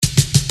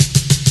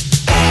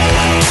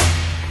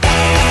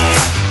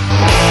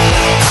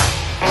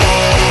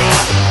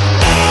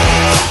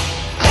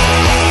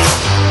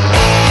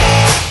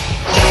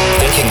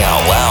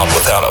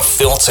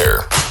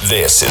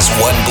This is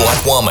One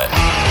Black Woman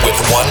with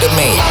Wanda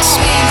Means.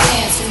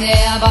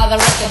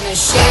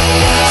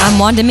 I'm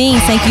Wanda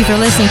Means. Thank you for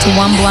listening to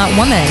One Black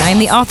Woman. I am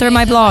the author of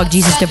my blog,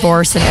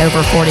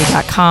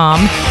 JesusDivorceAndOver40.com.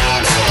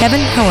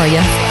 Kevin, how are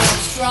you?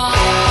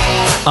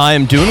 I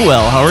am doing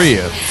well. How are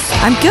you?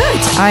 I'm good.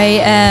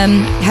 I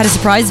had a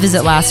surprise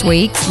visit last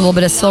week. A little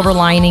bit of silver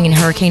lining in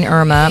Hurricane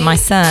Irma. My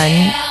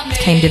son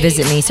came to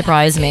visit me,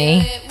 surprised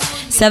me.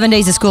 7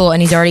 days of school,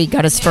 and he's already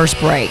got his first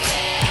break.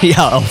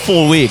 Yeah, a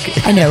full week.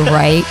 I know,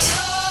 right?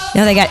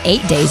 No, they got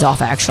 8 days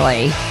off,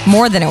 actually.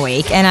 More than a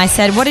week. And I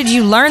said, what did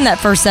you learn that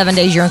first 7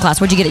 days you're in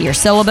class? What'd you get at your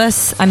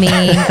syllabus? I mean,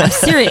 I'm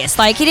serious.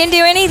 Like, he didn't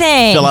do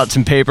anything. Fill out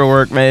some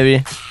paperwork,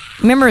 maybe.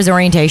 Remember his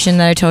orientation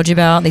that I told you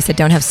about? They said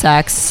don't have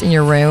sex in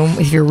your room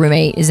if your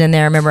roommate is in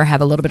there. Remember,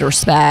 have a little bit of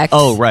respect.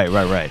 Oh,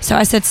 right. So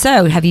I said,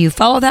 so have you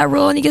followed that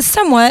rule? And he goes,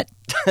 somewhat.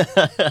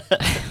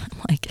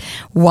 Like,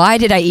 why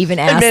did I even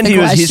ask the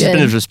question? He's been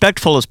as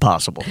respectful as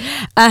possible.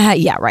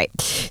 Yeah, right.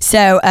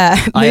 So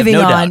moving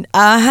on.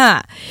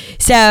 Doubt.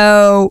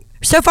 So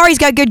far he's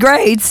got good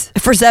grades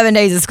for 7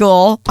 days of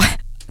school.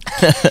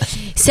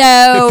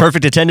 So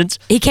perfect attendance.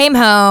 He came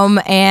home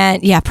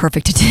and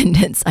perfect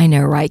attendance. I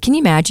know, right? Can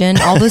you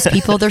imagine all those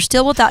people? They're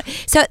still without.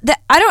 So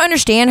I don't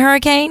understand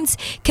hurricanes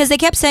because they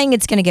kept saying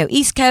it's going to go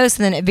east coast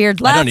and then it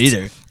veered left. I don't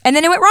either. And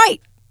then it went right.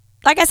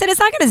 Like I said, it's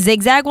not going to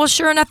zigzag. Well,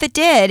 sure enough, it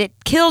did. It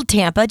killed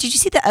Tampa. Did you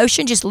see the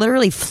ocean just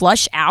literally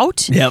flush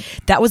out? Yep.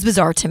 That was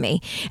bizarre to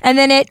me. And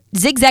then it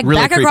zigzagged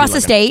really back across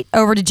the state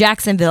over to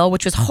Jacksonville,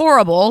 which was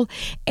horrible.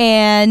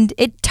 And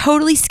it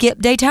totally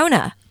skipped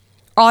Daytona.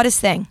 Oddest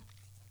thing.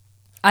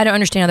 I don't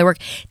understand how they work.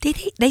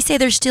 They say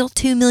there's still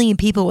 2 million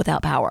people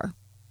without power.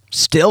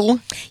 Still?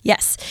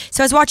 Yes.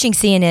 So I was watching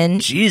CNN.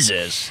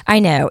 Jesus. I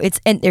know.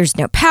 And there's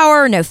no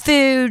power, no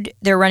food.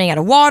 They're running out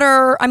of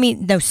water. I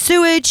mean, no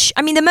sewage.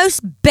 I mean, the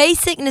most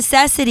basic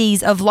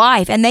necessities of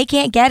life, and they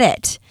can't get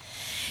it.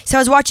 So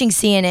I was watching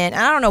CNN.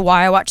 I don't know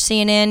why I watch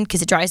CNN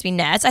because it drives me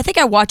nuts. I think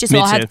I watch it so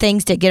I'll have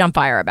things to get on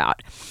fire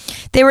about.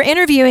 They were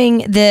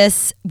interviewing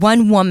this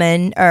one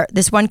woman or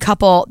this one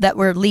couple that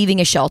were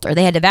leaving a shelter.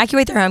 They had to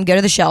evacuate their home, go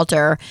to the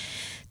shelter.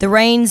 The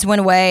rains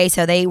went away,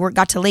 so they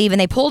got to leave, and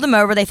they pulled him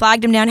over. They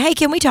flagged him down. Hey,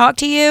 can we talk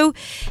to you?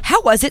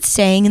 How was it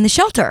staying in the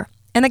shelter?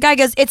 And the guy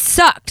goes, it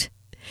sucked.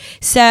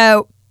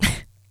 So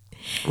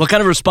what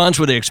kind of response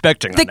were they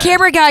expecting? The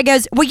camera guy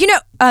goes, well, you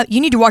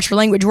need to watch your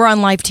language. We're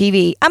on live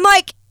TV. I'm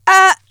like,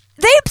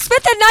 they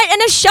spent the night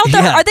in a shelter.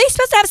 Yeah. Are they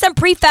supposed to have some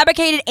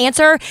prefabricated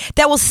answer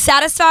that will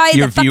satisfy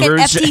your the fucking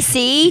viewers?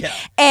 FTC? Yeah.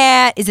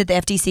 And is it the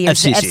FTC or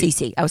FCC. the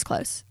FCC? I was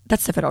close.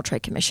 That's the Federal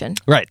Trade Commission.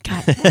 Right.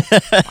 God.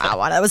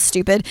 Wow, that was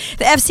stupid.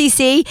 The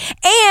FCC.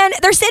 And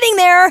they're sitting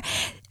there.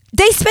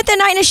 They spent the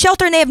night in a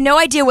shelter and they have no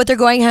idea what they're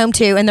going home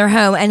to in their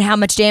home and how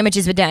much damage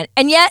has been done.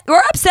 And yet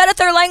we're upset at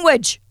their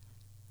language.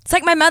 It's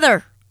like my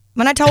mother.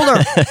 When I told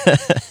her,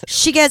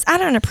 she goes, I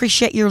don't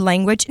appreciate your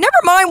language. Never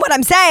mind what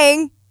I'm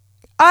saying.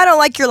 I don't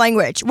like your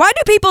language. Why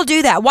do people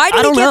do that? Why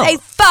do they give a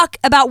fuck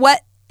about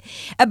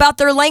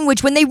their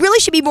language when they really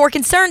should be more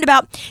concerned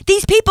about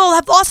these people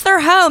have lost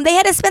their home? They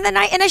had to spend the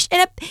night in a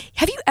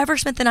have you ever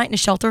spent the night in a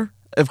shelter?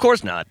 Of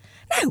course not.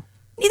 No,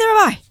 neither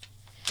have I.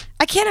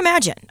 I can't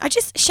imagine.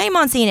 Shame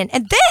on CNN.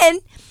 And then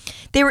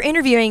they were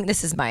interviewing,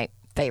 this is my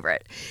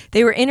favorite.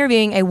 They were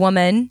interviewing a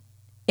woman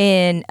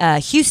in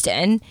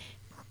Houston,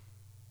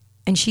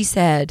 and she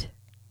said,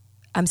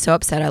 I'm so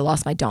upset I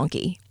lost my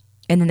donkey.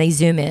 And then they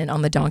zoom in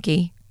on the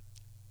donkey.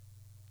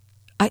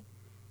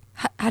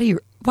 Why do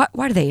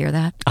they hear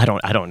that? I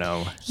don't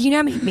know. You know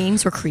how many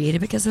memes were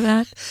created because of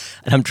that?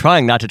 And I'm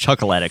trying not to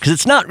chuckle at it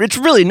because it's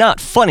really not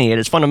funny at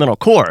its fundamental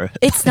core.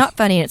 It's not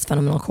funny at its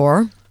fundamental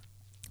core.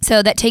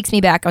 So that takes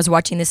me back. I was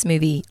watching this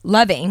movie,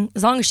 Loving,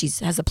 as long as she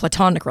has a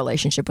platonic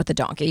relationship with the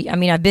donkey. I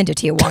mean, I've been to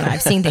Tijuana.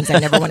 I've seen things I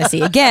never want to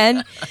see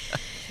again.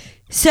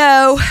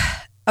 So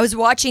I was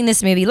watching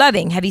this movie,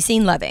 Loving. Have you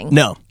seen Loving?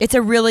 No. It's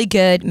a really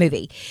good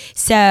movie.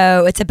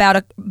 So it's about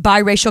a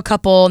biracial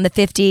couple in the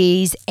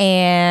 50s,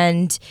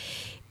 and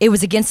it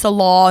was against the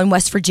law in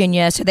West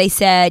Virginia. So they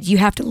said, you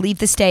have to leave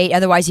the state.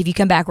 Otherwise, if you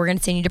come back, we're going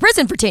to send you to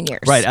prison for 10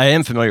 years. Right. I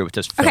am familiar with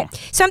this film. Okay.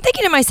 So I'm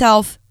thinking to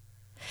myself,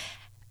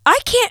 I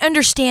can't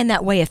understand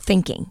that way of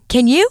thinking.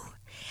 Can you?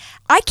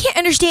 I can't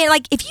understand.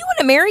 Like, if you want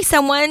to marry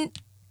someone,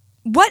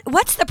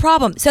 what's the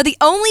problem? So the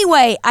only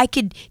way I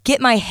could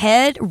get my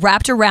head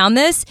wrapped around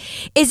this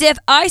is if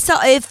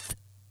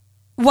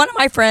one of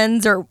my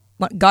friends, or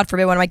God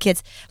forbid, one of my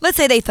kids, let's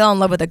say they fell in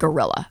love with a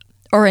gorilla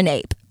or an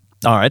ape.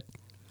 All right.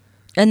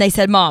 And they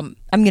said, Mom,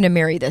 I'm going to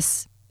marry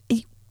this.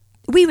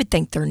 We would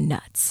think they're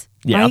nuts.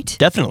 Yeah, right?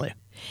 Definitely.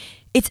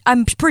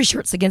 I'm pretty sure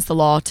it's against the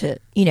law to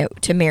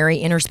marry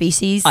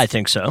interspecies. I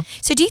think so.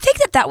 So do you think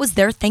that was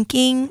their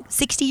thinking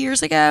 60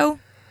 years ago?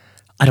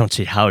 I don't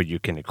see how you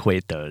can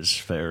equate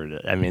those.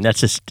 I mean, that's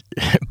just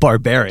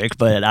barbaric,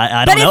 but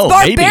I don't know.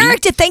 But it's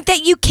barbaric to think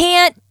that you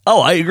can't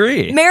Oh, I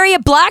agree. Marry a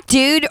black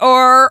dude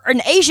or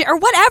an Asian or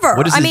whatever.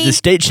 What is the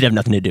state should have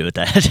nothing to do with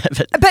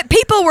that. But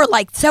people were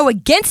like so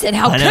against it.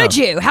 How could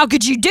you? How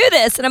could you do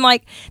this? And I'm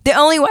like, the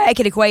only way I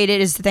could equate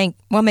it is to think,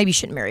 well, maybe you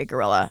shouldn't marry a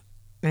gorilla.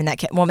 In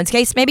that woman's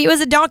case, maybe it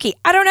was a donkey.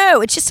 I don't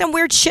know. It's just some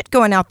weird shit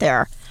going out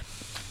there.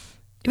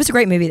 It was a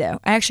great movie, though.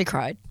 I actually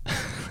cried.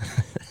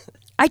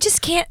 I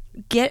just can't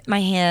get my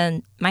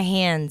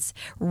hands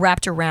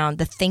wrapped around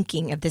the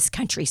thinking of this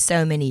country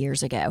so many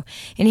years ago.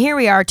 And here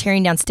we are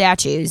tearing down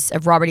statues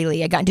of Robert E.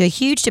 Lee. I got into a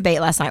huge debate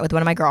last night with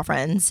one of my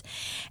girlfriends.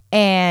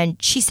 And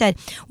she said,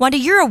 Wanda,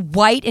 you're a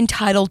white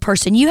entitled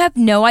person. You have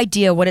no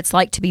idea what it's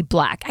like to be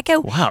black. I go,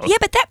 wow. Yeah,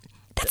 but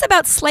that's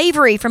about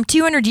slavery from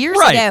 200 years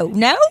ago.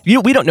 No?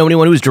 We don't know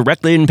anyone who was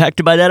directly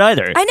impacted by that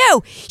either. I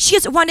know. She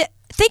goes, Wanda,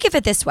 think of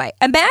it this way.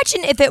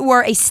 Imagine if it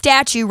were a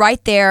statue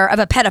right there of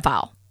a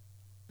pedophile.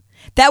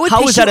 That would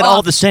How is that at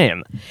all the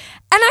same? And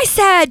I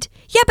said,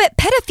 yeah, but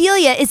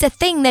pedophilia is a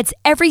thing that's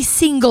every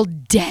single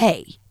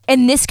day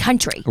in this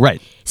country.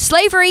 Right.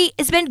 Slavery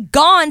has been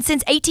gone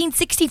since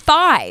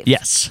 1865.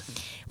 Yes.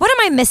 What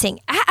am I missing?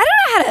 I don't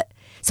know how to...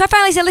 So I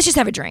finally said, let's just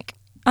have a drink.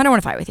 I don't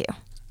want to fight with you.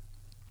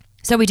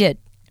 So we did.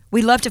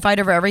 We love to fight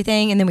over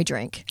everything, and then we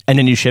drink. And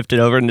then you shifted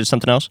over into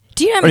something else?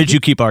 Do you know? Or did you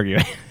keep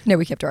arguing? No,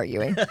 we kept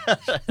arguing.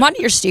 Wanda,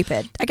 you're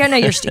stupid. I go, no,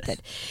 you're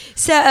stupid.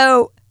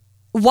 So...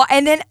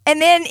 And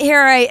then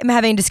here I am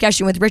having a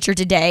discussion with Richard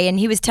today, and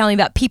he was telling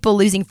me about people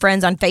losing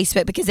friends on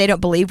Facebook because they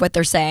don't believe what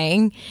they're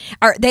saying,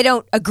 or they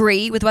don't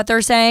agree with what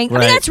they're saying. Right. I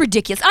mean, that's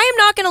ridiculous. I am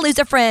not going to lose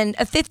a friend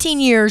of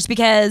 15 years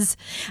because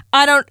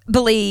I don't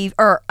believe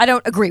or I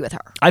don't agree with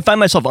her. I find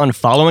myself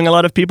unfollowing a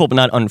lot of people, but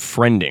not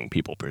unfriending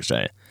people per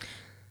se.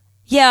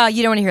 Yeah,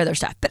 you don't want to hear their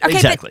stuff. But okay,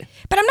 exactly.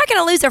 But I'm not going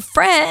to lose a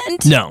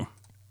friend. No.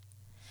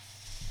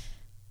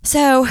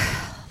 So...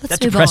 That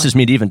depresses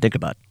me to even think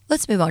about.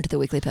 Let's move on to the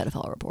weekly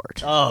pedophile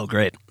report. Oh,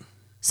 great.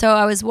 So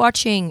I was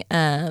watching,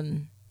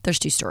 there's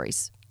two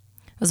stories.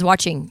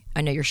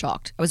 I know you're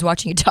shocked. I was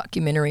watching a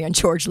documentary on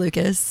George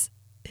Lucas.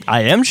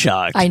 I am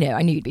shocked. I know,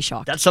 I knew you'd be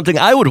shocked. That's something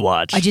I would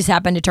watch. I just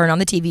happened to turn on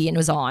the TV and it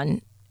was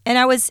on.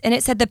 And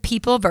it said The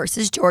People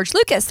versus George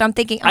Lucas. So I'm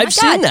thinking, oh my God. I've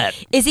seen that.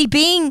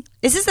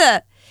 Is this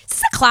a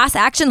class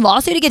action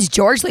lawsuit against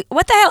George Lucas?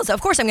 What the hell? So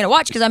of course I'm going to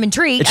watch because I'm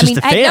intrigued. It's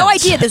just I had no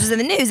idea this was in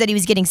the news that he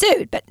was getting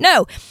sued, but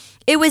no.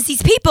 It was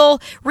these people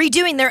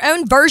redoing their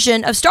own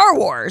version of Star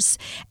Wars.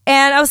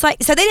 And I was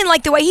like, so they didn't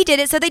like the way he did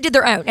it, so they did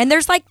their own. And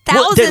there's like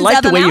thousands of them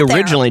out there. They like the way he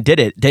originally did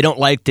it. They don't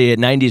like the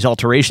 90s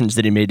alterations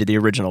that he made to the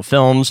original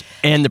films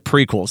and the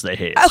prequels they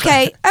hate.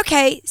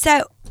 Okay.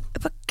 So,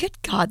 but good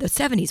God, the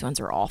 70s ones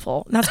are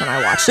awful. That's when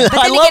I watched them.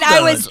 But then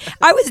I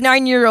was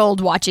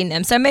 9-year-old watching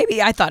them, so maybe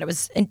I thought it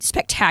was a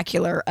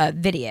spectacular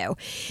video.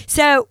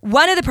 So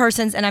one of the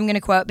persons, and I'm going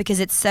to quote because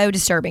it's so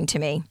disturbing to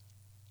me,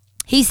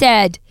 he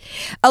said,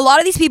 a lot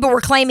of these people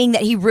were claiming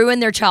that he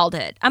ruined their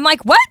childhood. I'm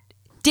like, what?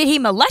 Did he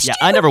molest you?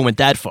 Yeah, I never went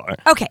that far.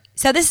 Okay,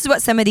 so this is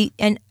what some of the,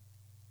 and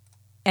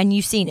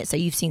you've seen it, so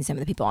you've seen some of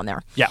the people on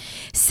there. Yeah.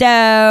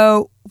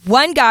 So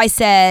one guy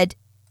said,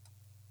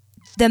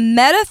 the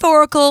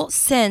metaphorical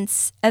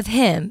sense of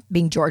him,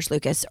 being George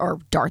Lucas or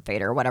Darth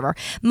Vader or whatever,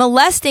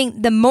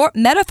 molesting, the more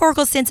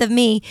metaphorical sense of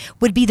me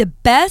would be the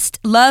best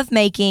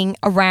lovemaking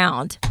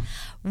around.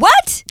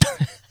 What?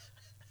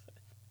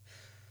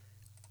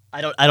 I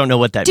don't know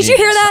what that means. Did you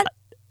hear that?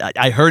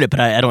 I heard it, but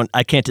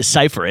I can't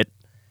decipher it.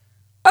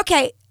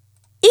 Okay,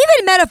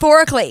 even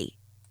metaphorically,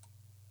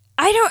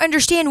 I don't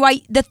understand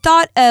why the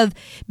thought of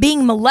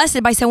being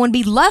molested by someone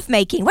be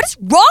lovemaking. What is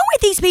wrong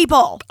with these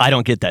people? I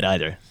don't get that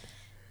either.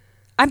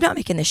 I'm not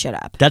making this shit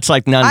up. That's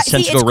like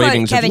nonsensical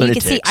ratings Kevin, of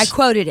lunatics. you can see I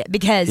quoted it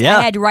because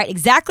I had to write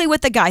exactly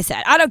what the guy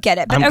said. I don't get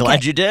it, but I'm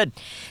glad you did.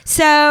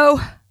 So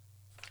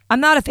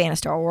I'm not a fan of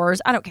Star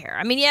Wars. I don't care.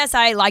 I mean, yes,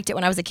 I liked it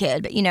when I was a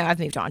kid, but I've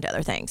moved on to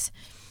other things.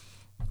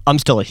 I'm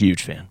still a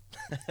huge fan.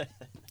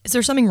 Is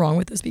there something wrong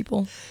with those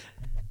people?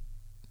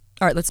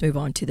 All right, let's move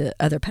on to the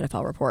other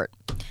pedophile report.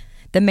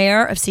 The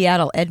mayor of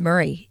Seattle, Ed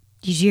Murray.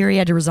 Did you hear he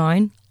had to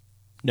resign?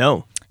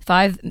 No.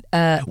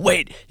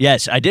 Wait.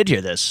 Yes, I did hear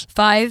this.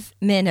 5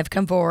 men have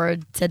come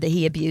forward, said that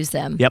he abused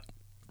them. Yep.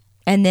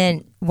 And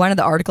then one of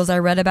the articles I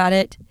read about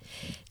it,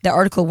 the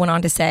article went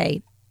on to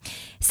say,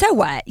 so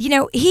what?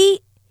 He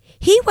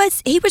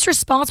was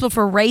responsible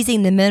for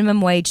raising the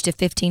minimum wage to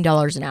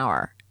 $15 an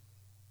hour.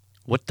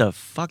 What the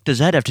fuck does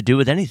that have to do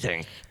with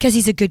anything? Because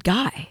he's a good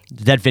guy.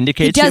 That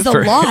vindicates he does you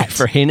a lot.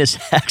 for heinous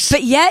acts.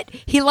 But yet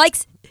he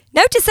likes.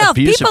 Note to self: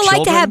 Abuse people of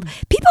like children?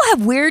 people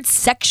have weird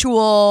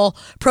sexual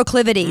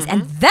proclivities,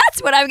 and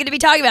that's what I'm going to be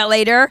talking about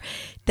later.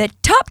 The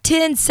top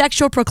 10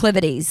 sexual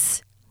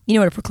proclivities. You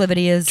know what a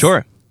proclivity is?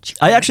 Sure.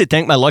 I actually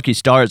thank my lucky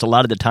stars a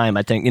lot of the time.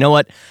 I think, you know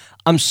what?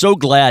 I'm so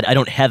glad I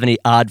don't have any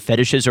odd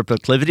fetishes or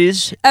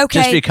proclivities. Okay.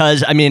 Just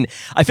because, I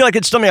feel like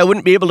it's something I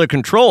wouldn't be able to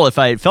control if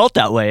I felt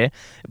that way.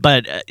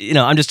 But,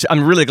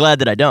 I'm really glad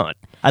that I don't.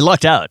 I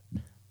lucked out.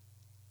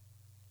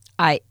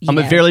 I'm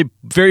a very,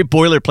 very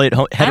boilerplate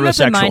heterosexual. I'm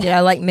open-minded.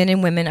 I like men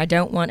and women. I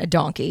don't want a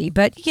donkey.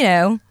 But,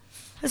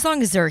 as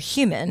long as they're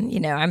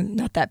human, I'm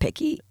not that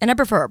picky. And I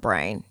prefer a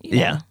brain.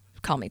 Yeah.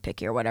 Call me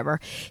picky or whatever.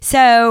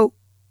 So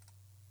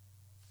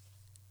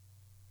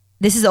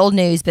this is old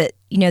news, but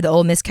the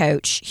Ole Miss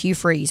coach, Hugh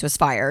Freeze, was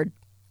fired.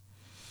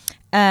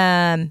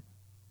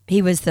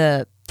 He was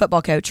the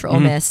football coach for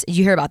Ole Miss. Did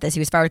you hear about this? He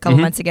was fired a couple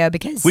months ago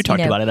because we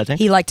talked about it, I think.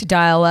 He liked to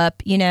dial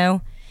up,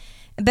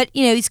 But,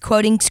 he's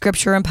quoting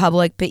scripture in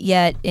public, but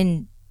yet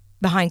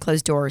behind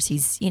closed doors,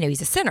 he's a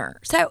sinner.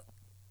 So,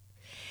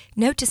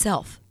 note to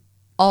self,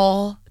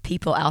 all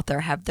people out there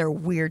have their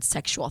weird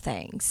sexual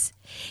things.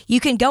 You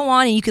can go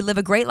on and you can live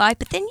a great life,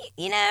 but then,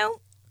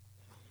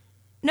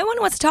 no one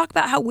wants to talk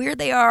about how weird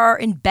they are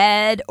in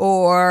bed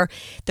or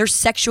their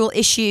sexual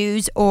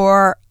issues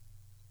or...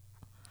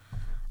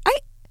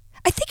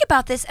 I think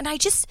about this and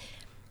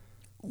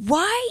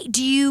why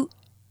do you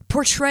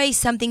portray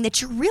something that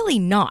you're really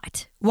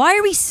not? Why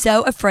are we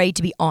so afraid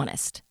to be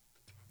honest?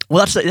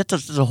 Well,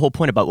 that's the whole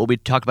point about what we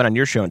talk about on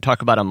your show and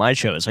talk about on my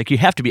show. It's like you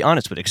have to be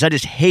honest with it because I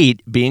just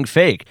hate being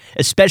fake,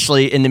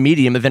 especially in the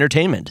medium of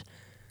entertainment.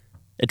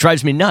 It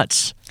drives me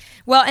nuts.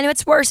 Well, and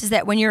what's worse is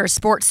that when you're a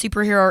sports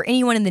superhero or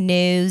anyone in the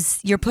news,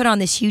 you're put on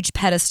this huge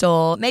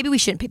pedestal. Maybe we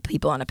shouldn't put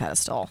people on a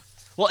pedestal.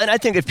 Well, and I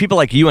think if people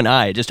like you and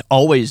I just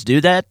always do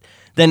that,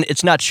 then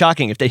it's not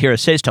shocking if they hear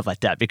us say stuff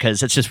like that because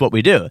that's just what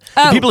we do.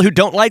 Oh. The people who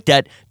don't like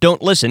that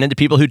don't listen, and the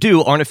people who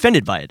do aren't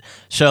offended by it.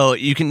 So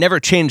you can never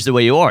change the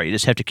way you are. You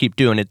just have to keep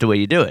doing it the way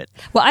you do it.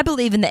 Well, I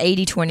believe in the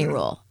 80-20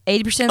 rule.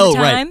 80% of the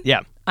time, right.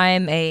 Yeah. I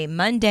am a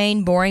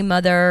mundane, boring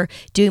mother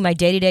doing my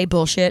day-to-day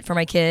bullshit for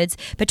my kids.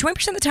 But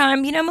 20% of the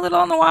time, I'm a little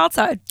on the wild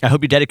side. I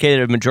hope you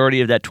dedicated a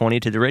majority of that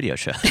 20 to the radio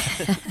show.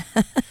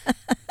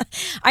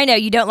 I know,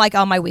 you don't like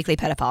all my weekly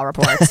pedophile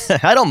reports.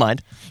 I don't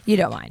mind. You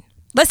don't mind.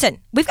 Listen,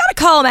 we've got to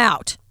call them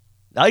out.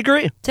 I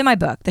agree. It's in my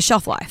book, The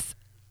Shelf Life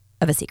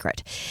of a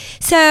Secret.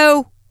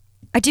 So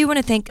I do want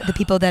to thank the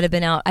people that have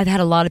been out. I've had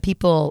a lot of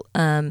people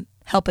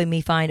helping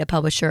me find a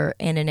publisher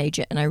and an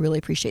agent, and I really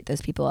appreciate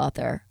those people out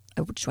there.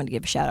 I just want to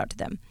give a shout out to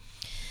them.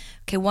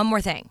 Okay, one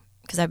more thing,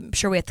 because I'm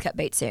sure we have to cut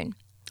bait soon.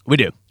 We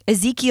do.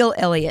 Ezekiel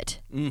Elliott.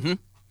 Mm-hmm.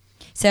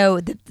 So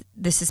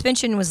the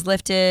suspension was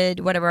lifted,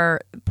 whatever.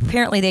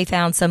 Apparently they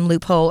found some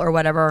loophole or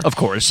whatever. Of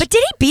course. But did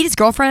he beat his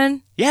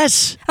girlfriend?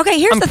 Yes. Okay,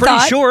 here's the thought. I'm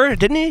pretty sure,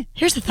 didn't he?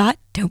 Here's the thought.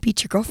 Don't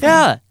beat your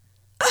girlfriend.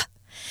 Yeah.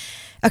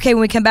 Okay,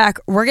 when we come back,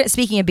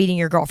 speaking of beating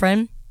your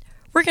girlfriend,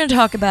 we're going to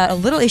talk about a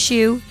little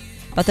issue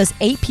about those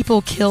 8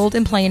 people killed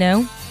in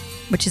Plano,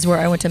 which is where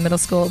I went to middle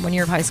school, 1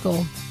 year of high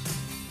school.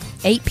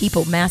 8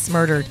 people mass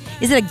murdered.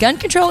 Is it a gun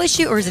control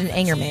issue or is it an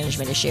anger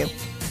management issue?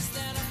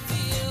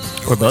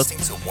 Or both. Listening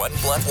to One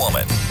Blunt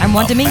Woman. I'm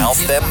one to me.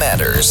 Mouth that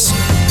matters.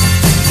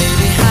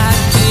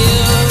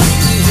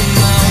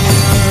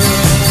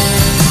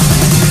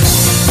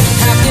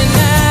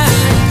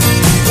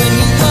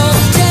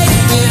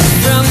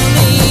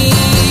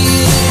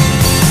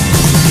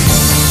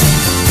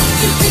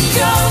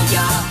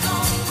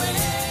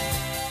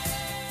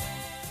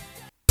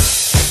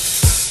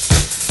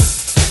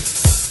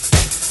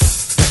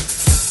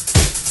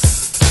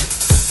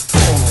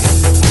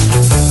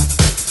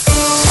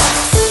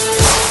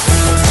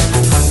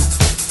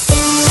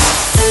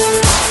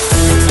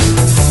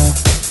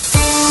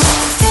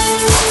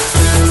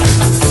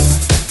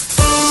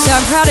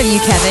 Proud of you,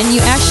 Kevin. You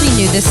actually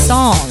knew this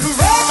song.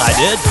 I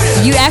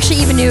did. You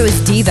actually even knew it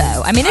was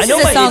Devo. I mean, this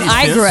is a song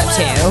I grew up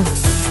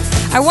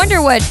to. I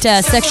wonder what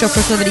sexual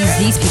proclivities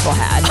these people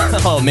had.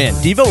 Oh, man.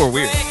 Devo were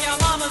weird.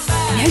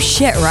 No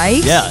shit,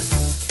 right? Yeah.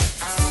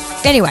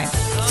 Anyway,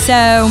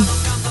 so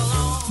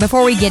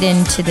before we get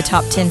into the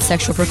top 10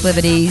 sexual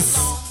proclivities,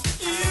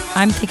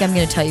 I'm going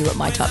to tell you what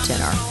my top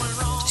 10 are.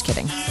 Just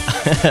kidding.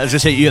 I was going to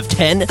say, you have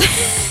 10? No,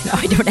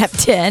 I don't have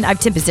 10. I have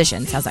 10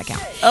 positions. How's that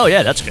count? Oh,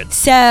 yeah, that's good.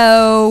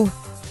 So,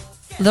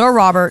 little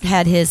Robert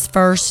had his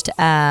first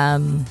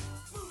photo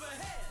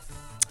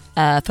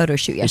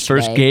shoot yesterday. His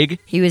first gig?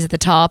 He was at the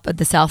top of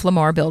the South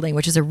Lamar building,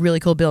 which is a really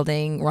cool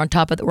building. We're on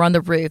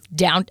the roof,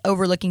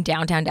 overlooking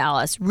downtown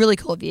Dallas. Really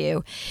cool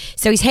view.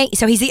 So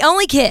he's the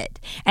only kid,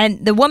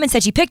 and the woman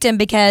said she picked him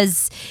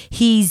because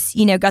he's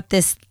got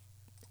this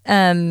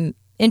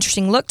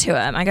interesting look to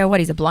him. I go, what?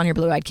 He's a blonde-haired,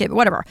 blue-eyed kid, but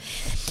whatever.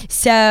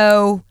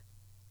 So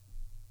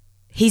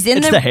he's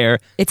in the hair.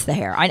 It's the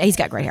hair. He's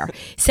got gray hair.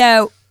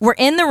 So we're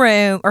in the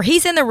room, or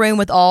he's in the room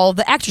with all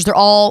the actors. They're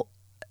all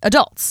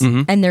adults,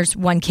 and there's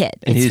one kid.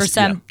 And it's for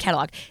some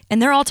catalog,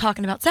 and they're all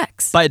talking about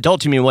sex. By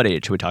adult, you mean what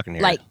age are we talking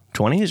here? Like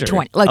 20s or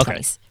 20, low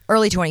 20s,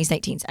 early 20s,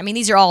 18s. I mean,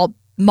 these are all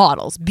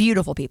models,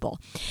 beautiful people,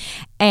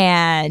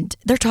 and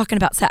they're talking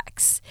about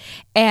sex.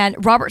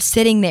 And Robert's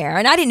sitting there,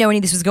 and I didn't know any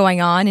of this was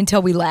going on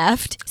until we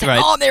left. It's like,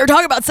 right. Oh, they were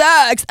talking about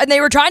sex, and they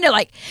were trying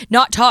to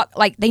not talk,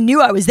 they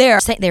knew I was there.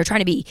 They were trying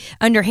to be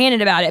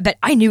underhanded about it, but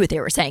I knew what they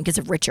were saying because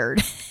of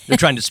Richard. They're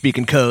trying to speak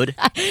in code.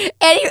 And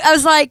I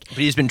was like, but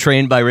he's been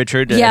trained by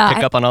Richard to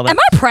pick up on all that. Am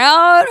I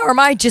proud or am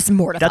I just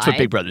mortified? That's what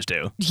big brothers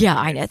do. Yeah,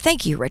 I know.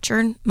 Thank you,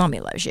 Richard. Mommy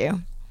loves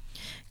you.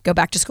 Go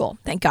back to school.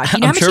 Thank God.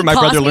 I'm sure my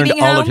brother learned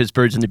all of his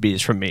birds and the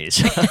bees from me.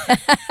 So.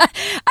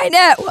 I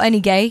know. Well, and he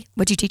gay?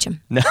 What'd you teach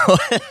him? No.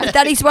 I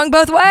thought he swung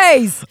both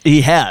ways.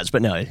 He has,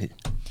 but no.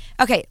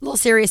 Okay, little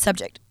serious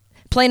subject.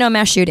 Plano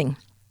mass shooting.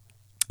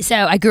 So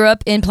I grew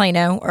up in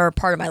Plano, or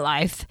part of my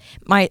life,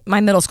 my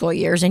middle school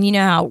years, and you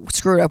know how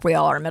screwed up we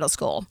all are in middle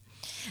school.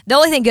 The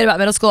only thing good about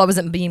middle school, I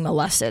wasn't being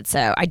molested,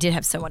 so I did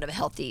have somewhat of a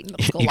healthy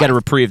middle school You got a life.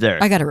 reprieve there.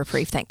 I got a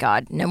reprieve, thank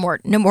God. No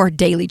more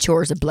daily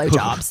chores of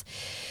blowjobs.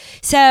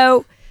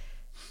 So,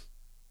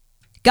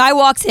 guy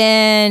walks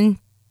in.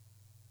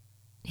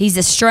 He's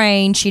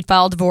estranged. She'd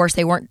filed divorce.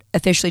 They weren't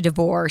officially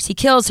divorced. He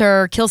kills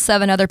her, kills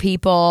 7 other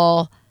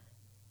people.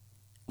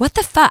 What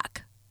the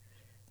fuck?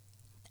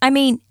 I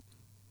mean,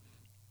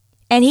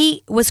 and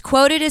he was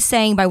quoted as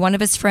saying by one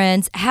of his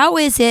friends, how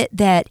is it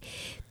that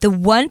the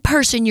one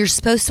person you're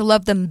supposed to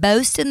love the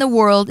most in the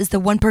world is the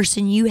one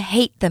person you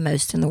hate the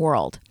most in the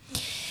world?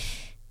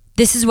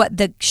 This is what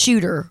the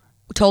shooter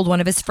told one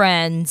of his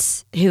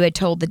friends who had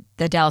told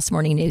the Dallas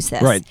Morning News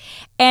this. Right.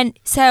 And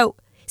so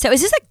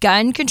is this a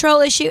gun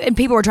control issue? And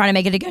people were trying to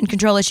make it a gun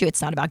control issue.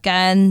 It's not about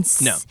guns.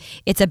 No.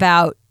 It's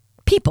about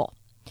people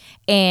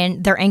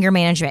and their anger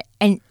management.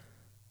 And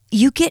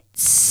you get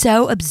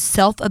so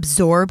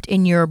self-absorbed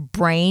in your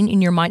brain,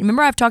 in your mind.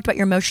 Remember I've talked about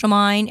your emotional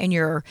mind and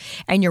your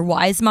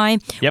wise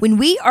mind? Yep. When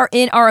we are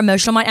in our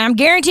emotional mind, and I'm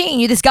guaranteeing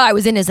you this guy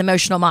was in his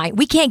emotional mind.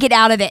 We can't get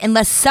out of it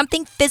unless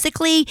something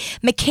physically,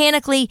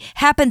 mechanically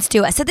happens to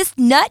us. So this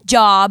nut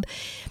job,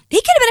 he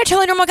could have been a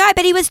totally normal guy,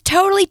 but he was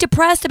totally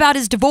depressed about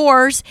his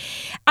divorce.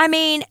 I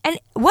mean, and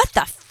what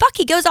the fuck?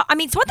 He goes off. I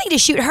mean, it's one thing to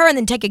shoot her and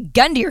then take a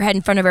gun to your head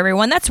in front of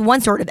everyone. That's one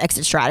sort of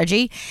exit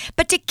strategy.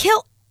 But to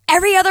kill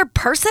every other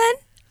person?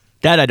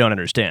 That I don't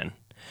understand.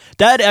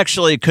 That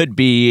actually could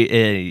be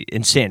a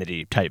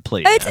insanity type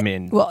plea.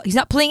 Well, he's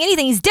not pleading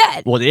anything. He's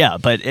dead. Well, yeah,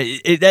 but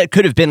that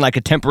could have been like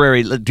a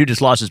temporary. Dude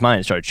just lost his mind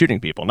and started shooting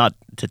people. Not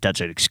that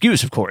that's an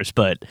excuse, of course,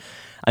 but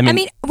I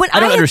mean I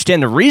don't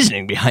understand the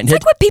reasoning behind it.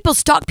 It's like when people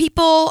stalk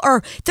people,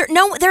 or they're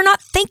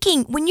not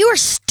thinking. When you are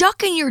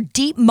stuck in your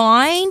deep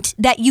mind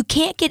that you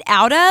can't get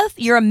out of,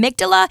 your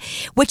amygdala,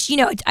 which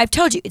I've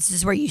told you, this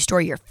is where you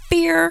store your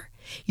fear,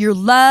 your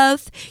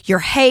love, your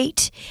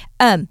hate.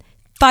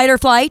 Fight or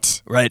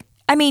flight. Right.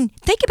 I mean,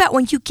 think about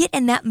when you get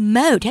in that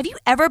mode. Have you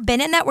ever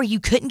been in that where you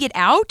couldn't get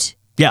out?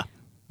 Yeah,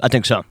 I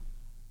think so.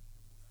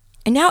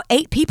 And now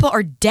 8 people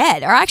are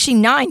dead, or actually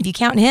 9 if you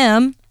count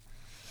him.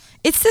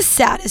 It's the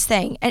saddest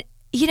thing. And,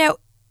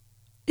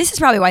 this is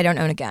probably why I don't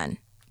own a gun.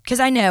 Because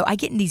I know I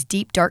get in these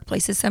deep, dark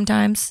places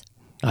sometimes.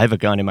 I have a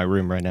gun in my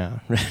room right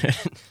now.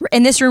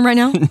 In this room right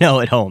now? No,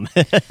 at home.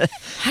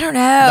 I don't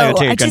know. I gotta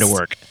take a gun to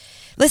work.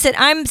 Listen,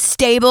 I'm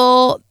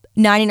stable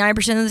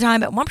 99% of the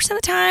time, but 1% of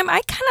the time,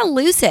 I kind of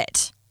lose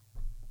it.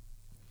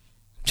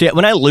 See,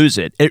 when I lose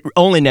it, it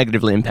only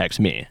negatively impacts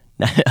me.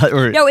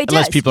 Or No, it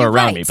unless does. people You're are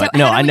around right. me. So But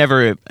no, how do I we-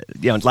 never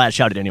lash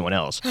out at anyone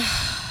else.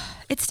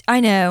 I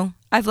know.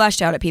 I've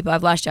lashed out at people.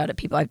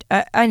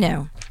 I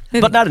know.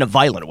 But not in a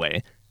violent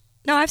way.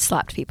 No, I've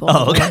slapped people.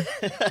 Oh, okay.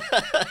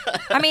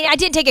 I mean, I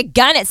didn't take a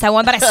gun at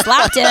someone, but I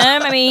slapped him.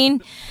 I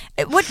mean,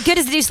 what good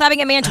is it to do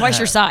slapping a man twice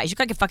your size? You look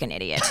like a fucking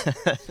idiot.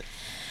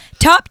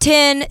 Top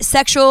 10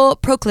 sexual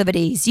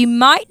proclivities you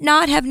might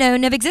not have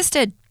known have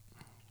existed.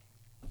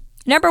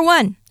 Number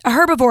 1, a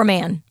herbivore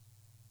man.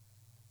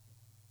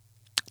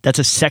 That's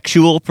a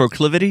sexual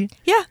proclivity?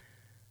 Yeah.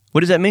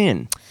 What does that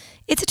mean?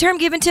 It's a term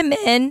given to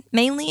men,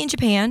 mainly in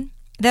Japan,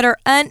 that are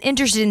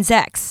uninterested in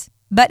sex,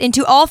 but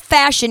into all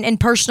fashion and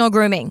personal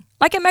grooming,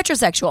 like a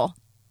metrosexual.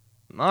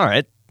 All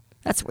right.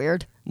 That's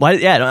weird. Why?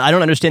 Yeah, I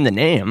don't understand the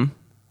name.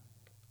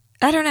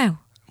 I don't know.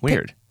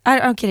 Weird. I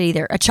don't get it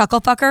either. A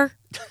chuckle fucker?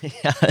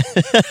 Yeah.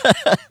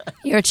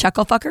 You know what a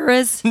chuckle fucker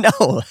is?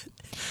 No.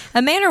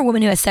 A man or a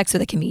woman who has sex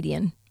with a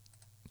comedian.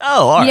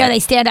 Oh, all right. They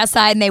stand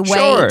outside and they wait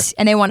Sure.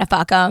 and they want to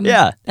fuck them.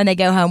 Yeah. And they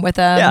go home with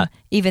them. Yeah.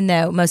 Even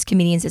though most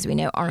comedians, as we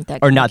know, aren't that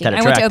Or not good-looking.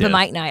 that I went to attractive. open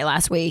mic night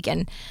last week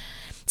and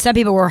some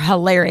people were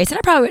hilarious. And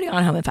I probably would have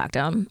gone home and fucked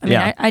them. I mean,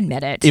 Yeah. I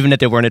admit it. Even if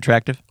they weren't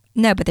attractive?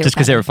 No, but they Just were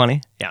because they funny. were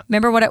funny? Yeah.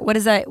 Remember what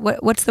is that?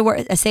 What's the word?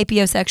 A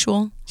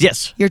sapiosexual?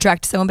 Yes. You're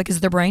attracted to someone because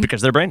of their brain?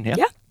 Because of their brain, yeah.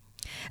 Yeah.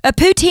 A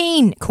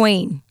poutine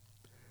queen.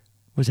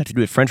 What does that have to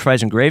do with French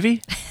fries and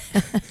gravy?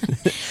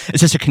 Is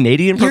this a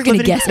Canadian You're going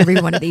to proclivity? guess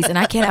every one of these, and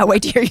I cannot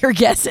wait to hear your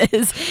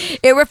guesses.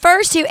 It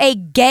refers to a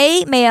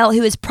gay male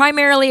who is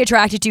primarily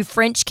attracted to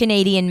French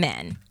Canadian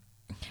men.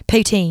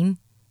 Poutine.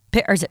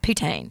 Or is it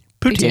poutine?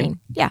 Poutine.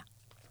 Yeah.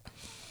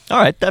 All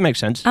right, that makes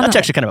sense. I'm That's not-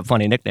 actually kind of a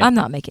funny nickname. I'm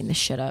not making this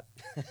shit up.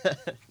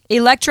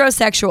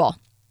 Electrosexual.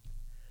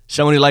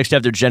 Someone who likes to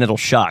have their genitals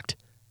shocked.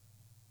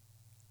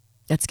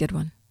 That's a good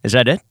one. Is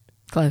that it?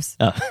 Close.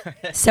 Oh.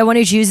 Someone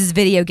who chooses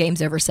video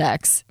games over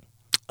sex.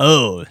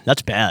 Oh,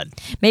 that's bad.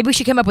 Maybe we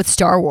should come up with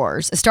Star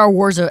Wars. A Star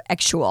Wars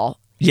actual.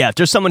 Yeah, if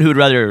there's someone who would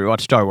rather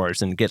watch Star Wars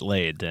than get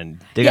laid, then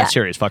they Yeah. got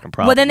serious fucking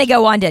problems. Well, then they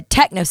go on to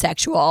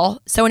technosexual.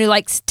 Someone who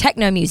likes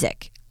techno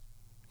music.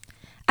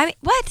 I mean,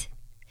 what?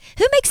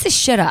 Who makes this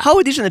shit up? How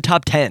are these in the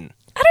top 10?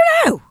 I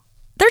don't know.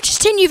 They're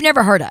just 10 you've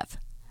never heard of.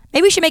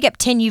 Maybe we should make up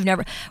 10 you've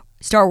never...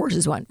 Star Wars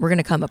is one. We're going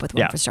to come up with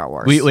one Yeah. for Star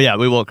Wars. We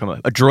will come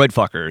up. A droid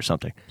fucker or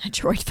something. A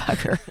droid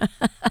fucker.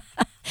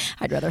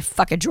 I'd rather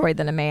fuck a droid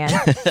than a man.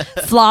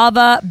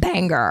 Flava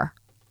banger.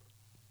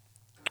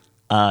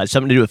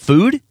 Something to do with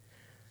food?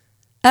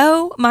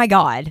 Oh my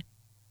God.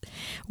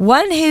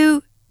 One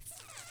who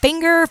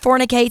finger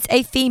fornicates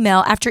a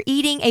female after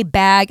eating a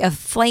bag of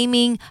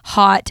flaming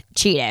hot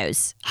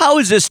Cheetos. How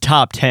is this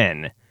top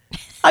 10?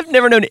 I've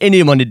never known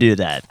anyone to do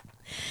that.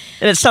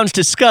 And it sounds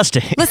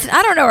disgusting. Listen,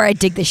 I don't know where I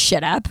dig this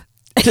shit up.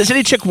 Does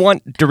any chick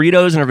want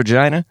Doritos in her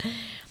vagina?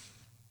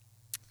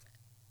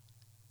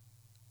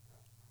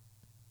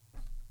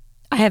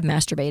 I have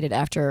masturbated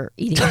after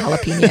eating a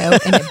jalapeno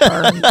and it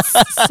burns.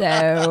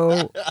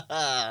 So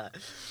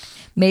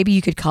maybe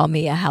you could call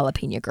me a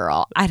jalapeno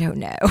girl. I don't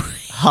know.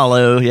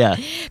 Hollow, yeah.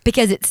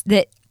 Because it's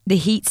that the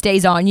heat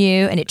stays on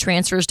you and it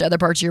transfers to other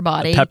parts of your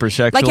body.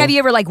 Peppersexual. Like, have you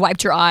ever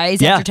wiped your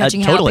eyes after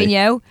touching totally.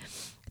 jalapeno?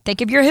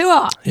 Think of your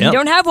hoo-ha. Yep. You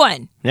don't have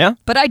one. Yeah.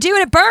 But I do,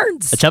 and it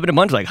burns. It's happened a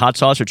bunch, like hot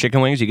sauce or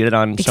chicken wings. You get it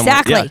on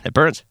Exactly. Yeah, it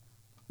burns.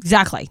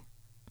 Exactly.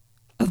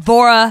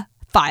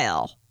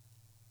 Avorophile.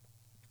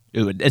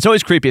 Ooh, it's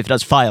always creepy if it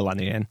does file on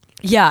the end.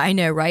 Yeah, I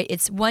know, right?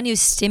 It's one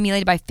who's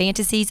stimulated by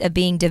fantasies of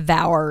being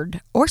devoured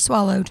or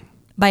swallowed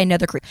by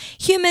another creature,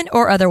 human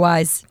or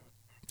otherwise,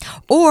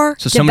 or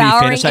So somebody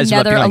devouring fantasizes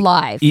another about being,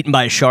 alive. eaten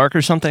by a shark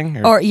or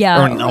something? Or a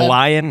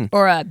lion?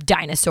 Or a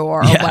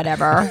dinosaur or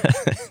whatever.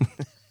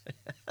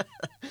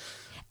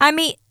 I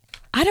mean,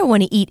 I don't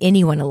want to eat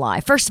anyone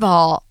alive. First of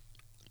all,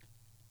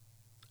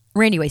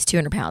 Randy weighs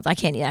 200 pounds. I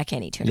can't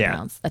eat 200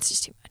 pounds. That's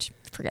just too much.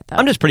 Forget that.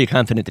 I'm just pretty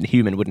confident that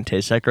human wouldn't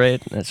taste that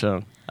great.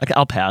 So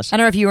I'll pass. I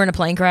don't know if you were in a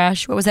plane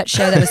crash. What was that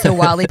show that was so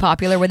wildly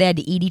popular where they had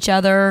to eat each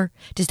other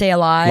to stay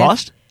alive?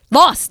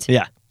 Lost?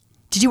 Yeah.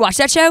 Did you watch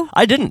that show?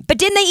 I didn't. But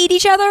didn't they eat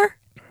each other?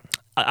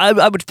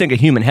 I would think a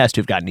human has to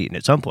have gotten eaten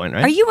at some point,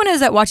 right? Are you one of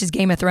those that watches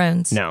Game of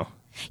Thrones? No.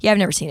 Yeah, I've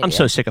never seen it. I'm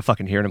so sick of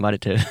fucking hearing about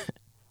it too.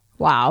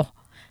 Wow.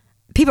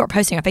 People are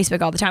posting on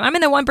Facebook all the time. I'm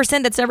in the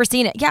 1% that's never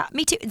seen it. Yeah,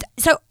 me too.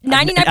 So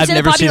 99% of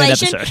the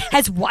population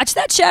has watched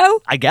that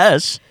show? I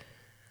guess.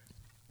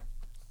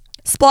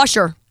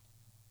 Splosher.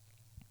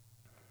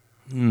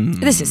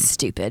 This is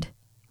stupid.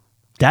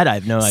 That I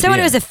have no idea. Someone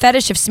who has a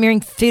fetish of smearing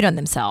food on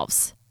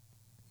themselves.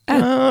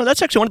 Oh,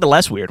 that's actually one of the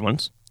less weird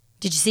ones.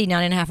 Did you see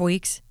 9.5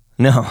 Weeks?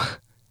 No.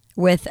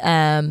 With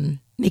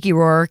Mickey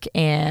Rourke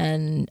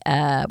and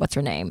what's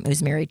her name?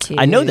 Who's married to?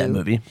 I know that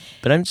movie,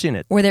 but I haven't seen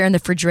it. Where they're in the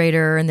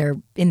refrigerator and they're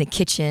in the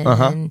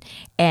kitchen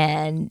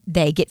and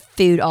they get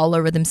food all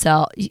over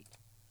themselves. Do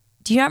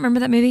you not remember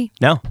that movie?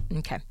 No.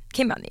 Okay.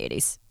 Came out in the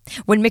 80s.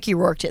 When Mickey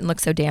Rourke didn't look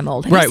so damn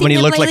old. Right, when he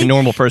looked like a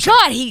normal person.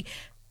 God,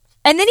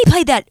 and then he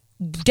played that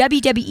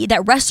WWE,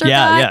 that wrestler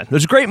guy. Yeah. It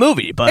was a great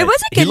movie, but it was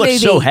a good movie. He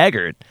looked so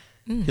haggard.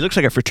 He looks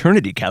like a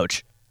fraternity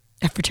couch.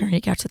 A fraternity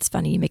couch? That's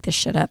funny. You make this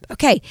shit up.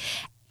 Okay.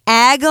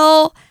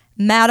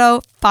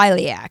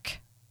 Agomatophiliac.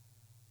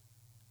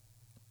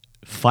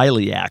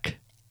 Philiac.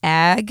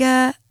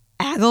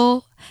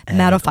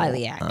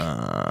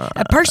 Agomatophiliac.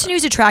 A person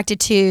who's attracted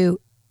to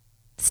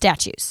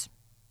statues.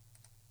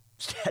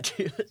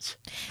 Statues.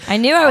 I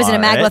knew I was an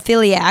All right.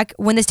 amaglophiliac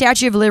when the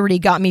Statue of Liberty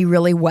got me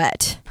really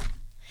wet.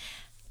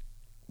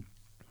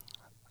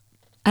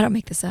 I don't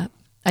make this up.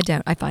 I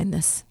don't. I find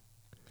this.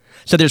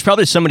 So there's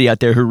probably somebody out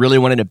there who really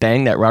wanted to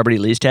bang that Robert E.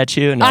 Lee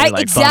statue. And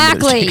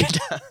Exactly.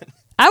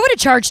 I would have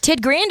charged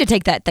 $10,000 to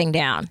take that thing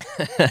down.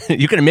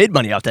 You could have made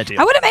money off that deal.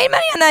 I would have made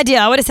money on that deal.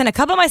 I would have sent a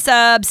couple of my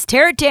subs,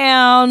 tear it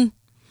down.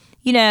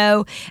 You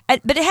know,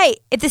 but hey,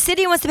 if the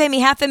city wants to pay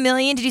me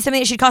 $500,000 to do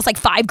something that should cost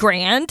like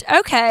 $5,000,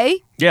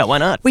 okay. Yeah, why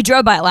not? We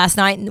drove by it last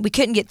night and we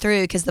couldn't get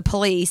through because the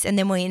police. And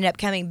then when we ended up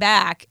coming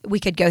back, we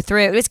could go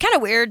through. It was kind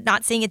of weird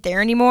not seeing it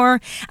there anymore.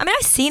 I mean,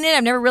 I've seen it.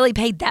 I've never really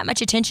paid that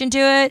much attention to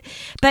it.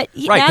 But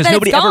right, now because that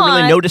nobody it's gone, ever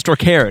really noticed or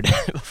cared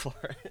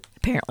before.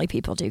 Apparently,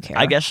 people do care.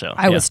 I guess so.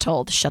 I was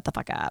told to shut the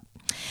fuck up.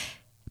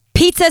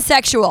 Pizza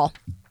sexual.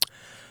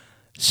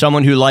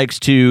 Someone who likes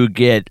to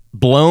get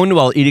blown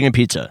while eating a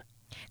pizza.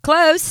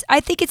 Close.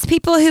 I think it's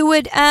people who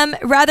would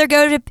rather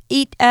go to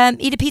eat a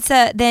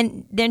pizza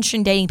than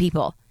dating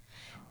people.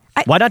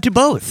 Why not do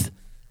both?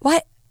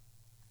 What?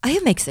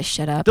 Who makes this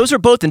shit up? Those are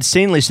both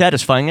insanely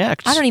satisfying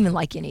acts. I don't even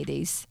like any of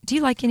these. Do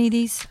you like any of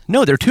these?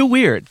 No, they're too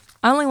weird.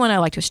 The only one I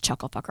liked was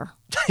Chuckle Fucker.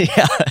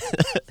 Yeah.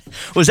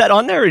 Was that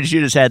on there or did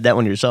you just add that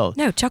one yourself?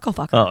 No, Chuckle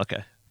Fucker. Oh,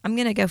 okay. I'm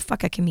going to go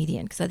fuck a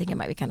comedian because I think it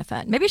might be kind of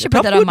fun. Maybe I should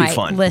put that on my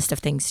list of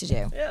things to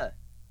do. Yeah.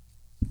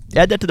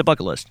 Add that to the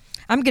bucket list.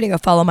 I'm going to go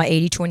follow my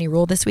 80-20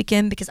 rule this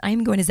weekend because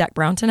I'm going to Zach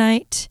Brown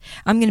tonight.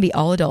 I'm going to be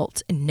all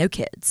adult and no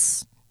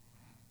kids.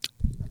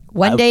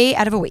 One day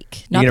out of a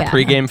week. Not you going to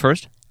pregame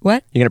first?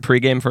 What? You going to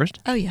pregame first?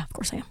 Oh, yeah, of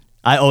course I am.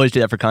 I always do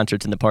that for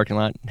concerts in the parking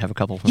lot. Have a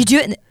couple of them. You do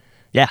it?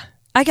 Yeah.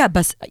 I got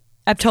busted.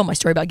 I've told my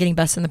story about getting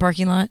busted in the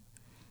parking lot.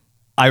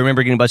 I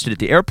remember getting busted at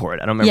the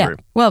airport. I don't remember.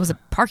 Yeah. Well, it was a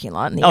parking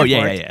lot in the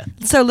airport. Yeah.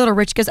 So little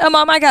Rich goes, "Oh,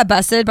 Mom, I got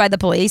busted by the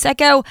police." I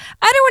go,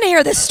 "I don't want to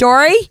hear this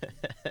story."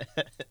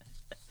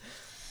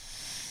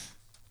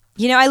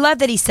 You know, I love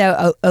that he's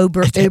so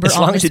uber As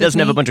long as he doesn't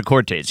have a bunch bunch of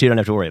court dates, you don't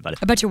have to worry about it.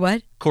 A bunch of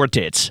what? Court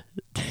dates.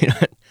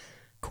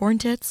 Corn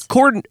tits?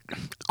 Court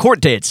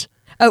dates.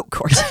 Oh,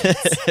 court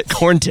tits.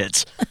 Corn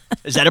tits.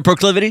 Is that a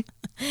proclivity?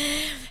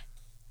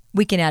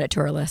 We can add it to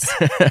our list.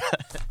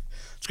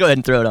 Let's go ahead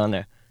and throw it on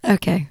there.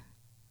 Okay.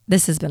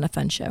 This has been a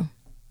fun show.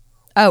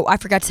 Oh, I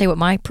forgot to say what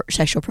my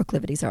sexual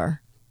proclivities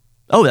are.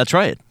 Oh, that's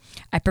right.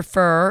 I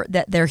prefer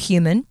that they're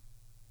human.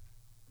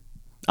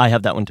 I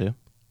have that one too.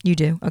 You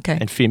do? Okay.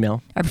 And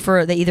female. I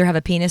prefer they either have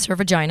a penis or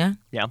vagina.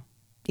 Yeah.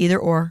 Either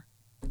or.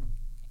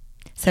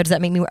 So does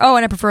that make me... Oh,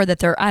 and I prefer that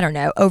they're, I don't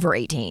know, over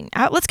 18.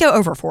 Let's go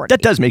over 40.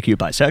 That does make you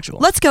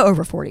bisexual. Let's go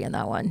over 40 on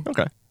that one.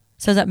 Okay.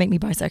 So does that make me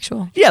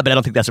bisexual? Yeah, but I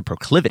don't think that's a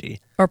proclivity.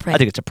 Or I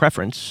think it's a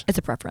preference. It's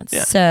a preference.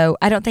 Yeah. So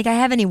I don't think I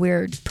have any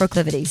weird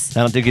proclivities.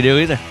 I don't think you do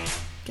either.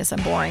 Guess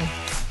I'm boring.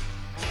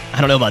 I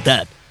don't know about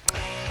that.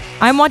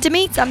 I'm Wanda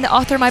Meets. I'm the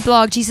author of my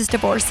blog,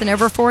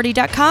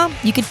 JesusDivorcedAndOver40.com.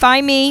 You can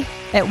find me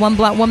at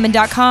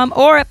onebluntwoman.com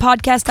or at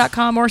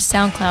podcast.com or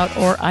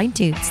SoundCloud or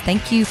iTunes.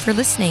 Thank you for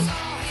listening.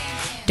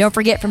 Don't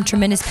forget, from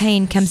tremendous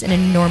pain comes an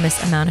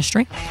enormous amount of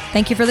strength.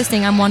 Thank you for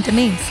listening. I'm Wanda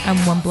Means. I'm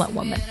One Blunt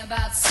Woman.